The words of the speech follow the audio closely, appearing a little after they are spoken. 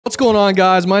What's going on,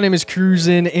 guys? My name is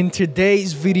Cruisin. In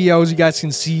today's video, as you guys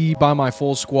can see by my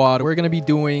full squad, we're going to be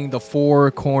doing the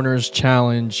 4 corners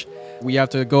challenge. We have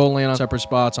to go land on separate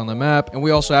spots on the map, and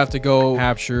we also have to go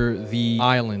capture the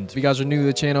island. If you guys are new to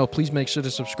the channel, please make sure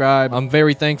to subscribe. I'm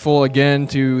very thankful again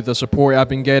to the support I've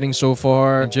been getting so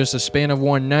far. In just a span of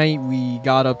one night, we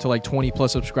got up to like 20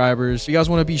 plus subscribers. If you guys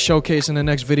want to be showcased in the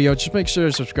next video, just make sure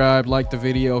to subscribe, like the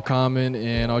video, comment,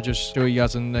 and I'll just show you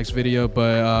guys in the next video.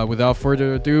 But without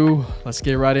further ado, let's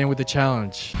get right in with the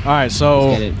challenge. All right,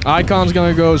 so Icon's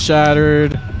gonna go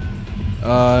Shattered.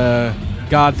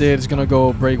 God did is gonna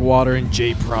go Breakwater, and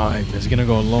J Prime is gonna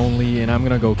go Lonely, and I'm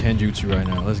gonna go Kenjutsu right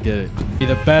now. Let's get it. Be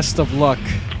the best of luck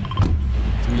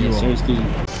to you all.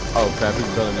 Oh crap,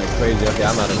 he's building like crazy. Okay,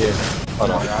 I'm out of here.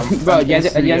 Hold on. Bro,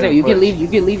 you can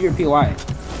leave your PY.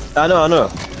 I know.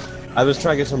 I was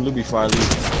trying to get some loot before I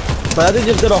leave. But I think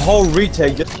just did a whole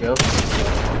retake. Just kill.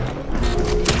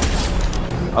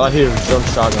 All I hear is jump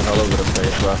shotgun all over the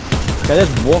place, bro. Can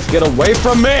this wolf get away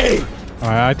from me? All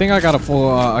right, I think I got a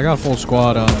full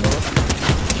squad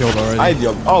killed already.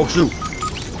 Oh shoot!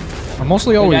 I'm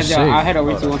mostly always safe. I'll head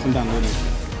over to once I'm done looting.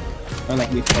 Or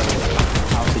like before.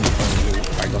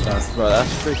 Bro, that's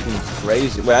freaking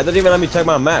crazy. Wait, I didn't even let me check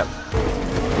my map.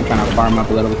 I'm trying to farm up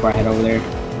a little before I head over there.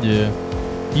 Yeah.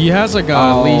 He has like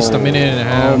at least a minute and a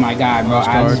half. Oh my god, bro!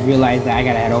 I just realized that I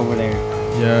gotta head over there.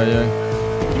 Yeah.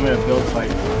 I'm gonna build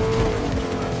fight.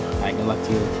 Alright, good luck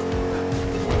to you.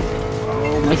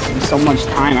 Oh, wasting so much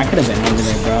time. I could have been over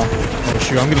there, bro. Oh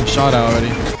shoot, I'm getting shot at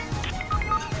already.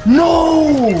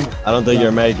 No! I don't think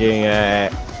you're making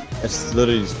it. It's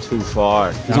literally too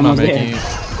far. I'm not making it.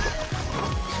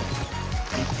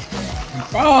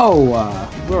 Bro,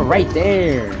 we're right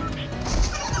there.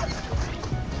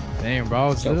 Damn,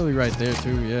 bro, it's literally right there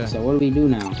too. Yeah. So what do we do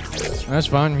now? That's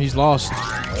fine. He's lost.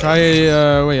 Try.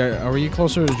 Wait, are we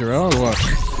closer to Jarrell or what?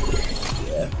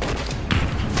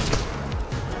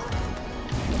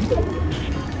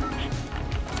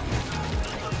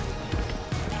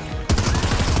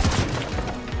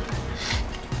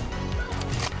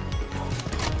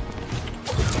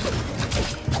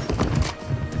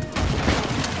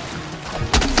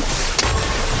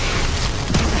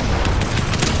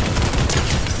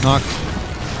 Knocked.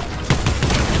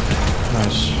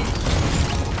 Nice.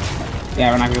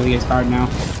 Yeah, we're not gonna get started now.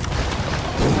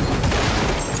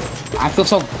 I feel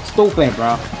so stupid,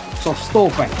 bro. So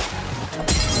stupid.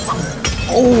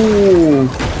 Oh!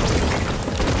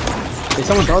 Did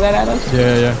someone throw that at us?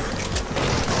 Yeah.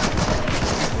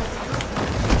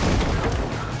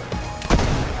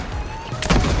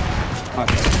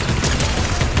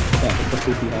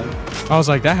 I was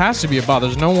like, that has to be a bot.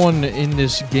 There's no one in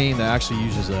this game that actually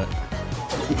uses that.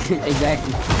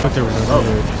 Exactly. But there was a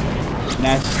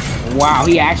That's wow.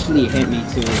 He actually hit me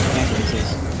too. That's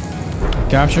insane.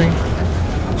 Capturing.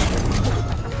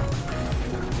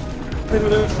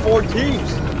 There's 4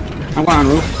 teams. I'm going on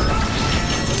roof.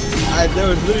 There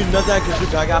was literally nothing I could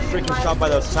do. I got freaking shot by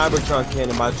the Cybertron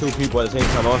cannon by 2 people at the same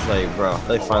time. I was like, bro,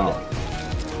 they find it.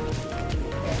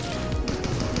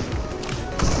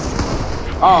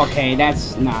 Oh, okay,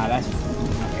 that's okay.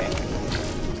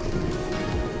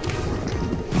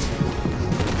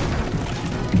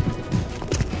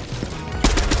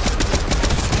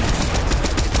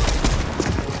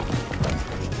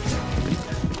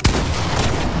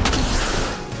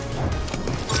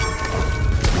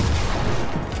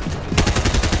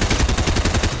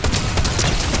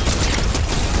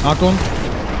 Knocked one.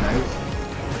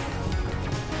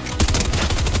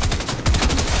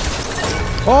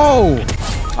 Oh!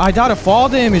 I died of fall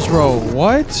damage, bro.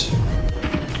 What?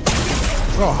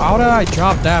 Bro, how did I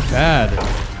drop that bad?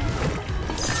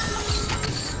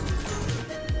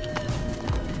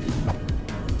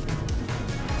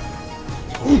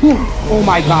 Oh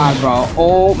my god, bro.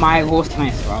 Oh my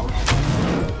goodness, bro.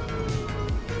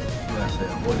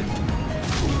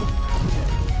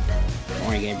 Don't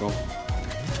worry, Gabriel.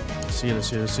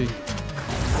 Let's see.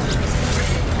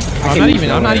 I'm not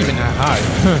even that high.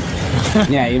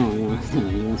 Yeah, you don't.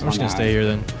 I'm just gonna stay here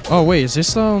then. Oh wait, is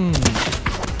this Oh,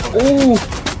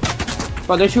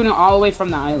 but they're shooting all the way from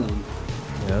the island.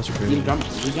 Yeah, that's crazy.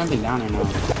 He's jumping down there now.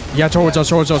 Yeah, towards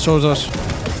us. Right.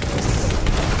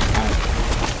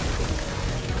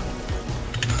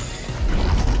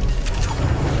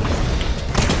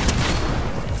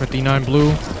 59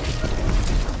 blue.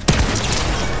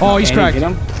 Oh, he's cracked. Get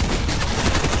him.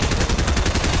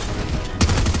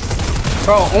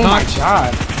 Bro, oh my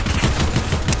god.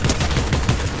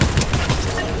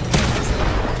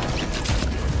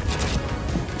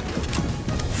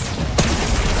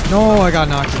 No, I got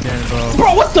knocked again, bro.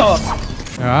 Bro, what the?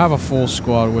 Yeah, I have a full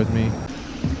squad with me.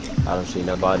 I don't see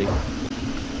nobody.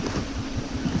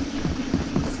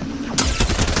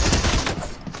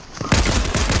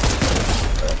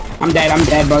 I'm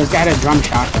dead, bro. This guy had a drum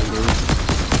shotgun, dude.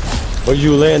 Where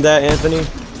you land at, Anthony?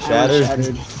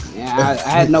 Shattered. Yeah, I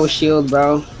had no shield,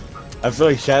 bro. I feel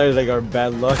like shattered like our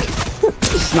bad luck.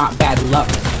 It's not bad luck.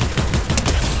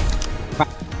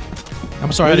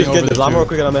 I'm sorry, I Just didn't get this over llama there real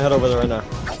quick and I'm gonna head over there right now.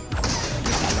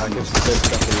 I'll get some good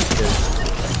stuff for these kids.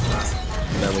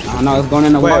 Oh no, it's going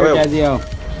in the water, Jazio.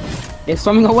 It's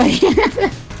swimming away.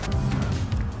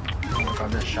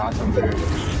 There's shots over there.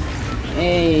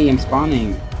 Hey, I'm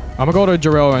spawning. I'm gonna go to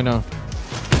Jarrell right now.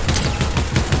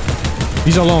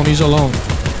 He's alone, he's alone.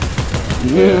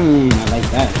 I like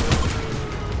that.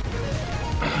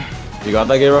 You got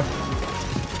that, Gabriel?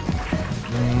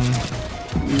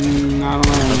 I don't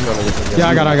know. Yeah,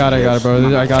 I got it, bro.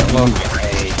 I got him low.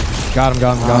 Got him.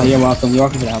 You're welcome. You're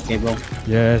welcome for the help, bro.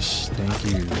 Yes, thank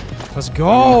you. Let's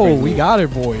go. We got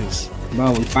it, boys.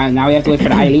 Bro, now we have to wait for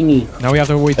the Ailini. Now we have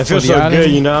to wait for It feels the so island.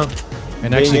 good, you know?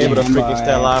 And Being execute. able to freaking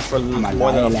stay alive for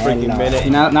more than a freaking minute.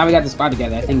 Now we got the spot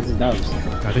together. I think this is dope.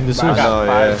 I think this is. I know,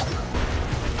 yeah.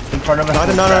 In front of us.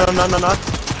 No.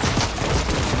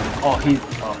 Oh, he's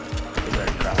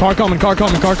very crap. Car coming.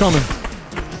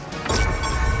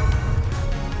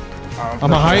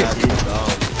 I'm a height.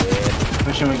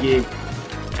 Push him again.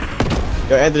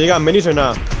 Yo, Anthony, you got minis or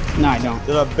not? No, I don't.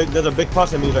 There's a big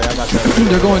plus in minis right. I got that.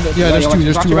 They're going. Yeah, there's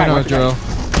two right now, Joe.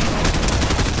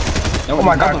 Oh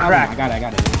my God, crack. I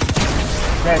got it.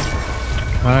 Dead.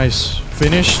 Nice.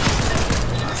 Finished.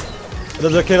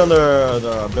 There's a kid on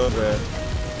the build right.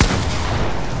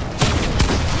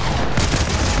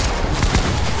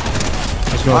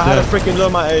 Let's go. I had to freaking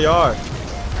load my AR.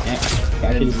 Yeah,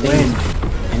 actually win.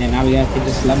 And then now we have to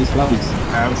just slubbies.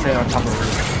 I'm staying on top of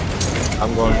her.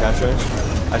 I'm going capture.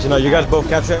 Actually, no, you guys both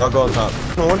capture. I'll go on top.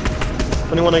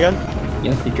 21 again.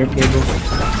 Yep, the drip cable.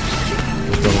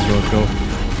 Let's go.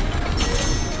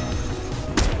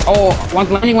 Oh,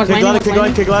 one's landing.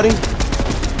 Kick gliding. Okay,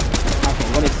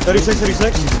 what is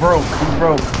 36. He's broke.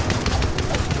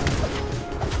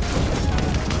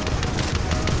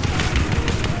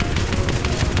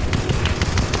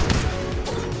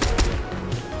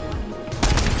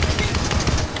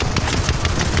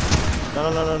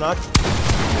 No, not.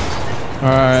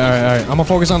 Alright. I'm gonna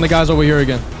focus on the guys over here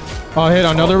again. Oh, hit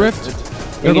another rift.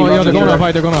 They're going up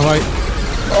height.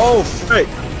 Oh, frick.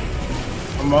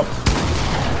 I'm up.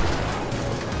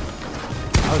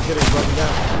 I was getting broken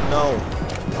down. No.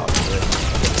 Oh,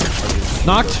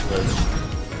 Knocked.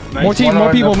 Nice. More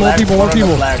people.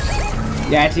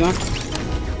 Yeah, I see one.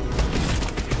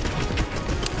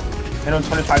 Hit him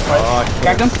 25 twice. I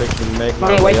Cracked him. can't freaking make my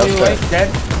Okay, way wait, up wait, there. wait. Dead.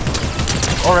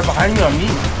 Oh, right behind me on me.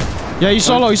 Yeah, he's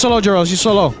solo, Jarrell. He's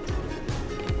solo.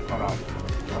 Hold on.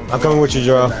 I'm coming with you,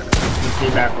 Joel. Just stay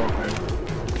back real quick.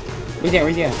 Where's he?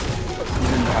 He's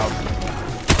in the house.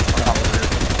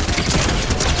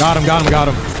 Got him.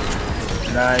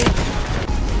 Nice.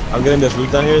 I'm getting this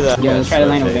loot down here. Yeah, let's try to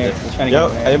land over there. Let's try to get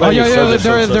over there. Anybody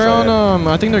They're on.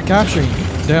 I think they're capturing.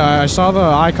 Yeah, I saw the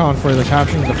icon for the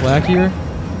capturing the flag here.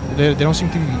 They don't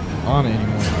seem to be on it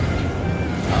anymore.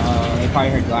 They probably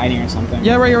heard gliding or something.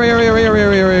 Yeah, right here.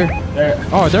 There.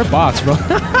 Oh, they're bots, bro.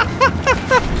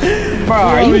 Bro,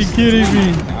 are you kidding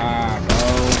me? Bro.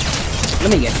 Let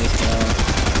me get this, bro.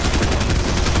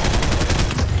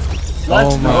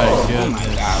 Let's Oh my Oh my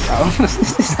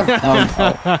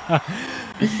god, bro.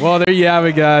 Well, there you have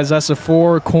it, guys. That's a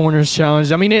 4 corners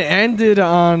challenge. I mean, it ended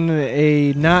on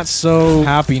a not so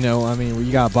happy note. I mean,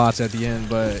 you got bots at the end,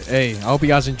 but hey, I hope you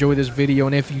guys enjoyed this video.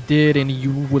 And if you did and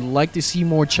you would like to see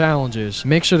more challenges,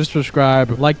 make sure to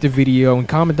subscribe, like the video, and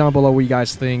comment down below what you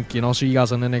guys think. And I'll see you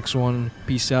guys on the next one.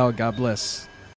 Peace out. God bless.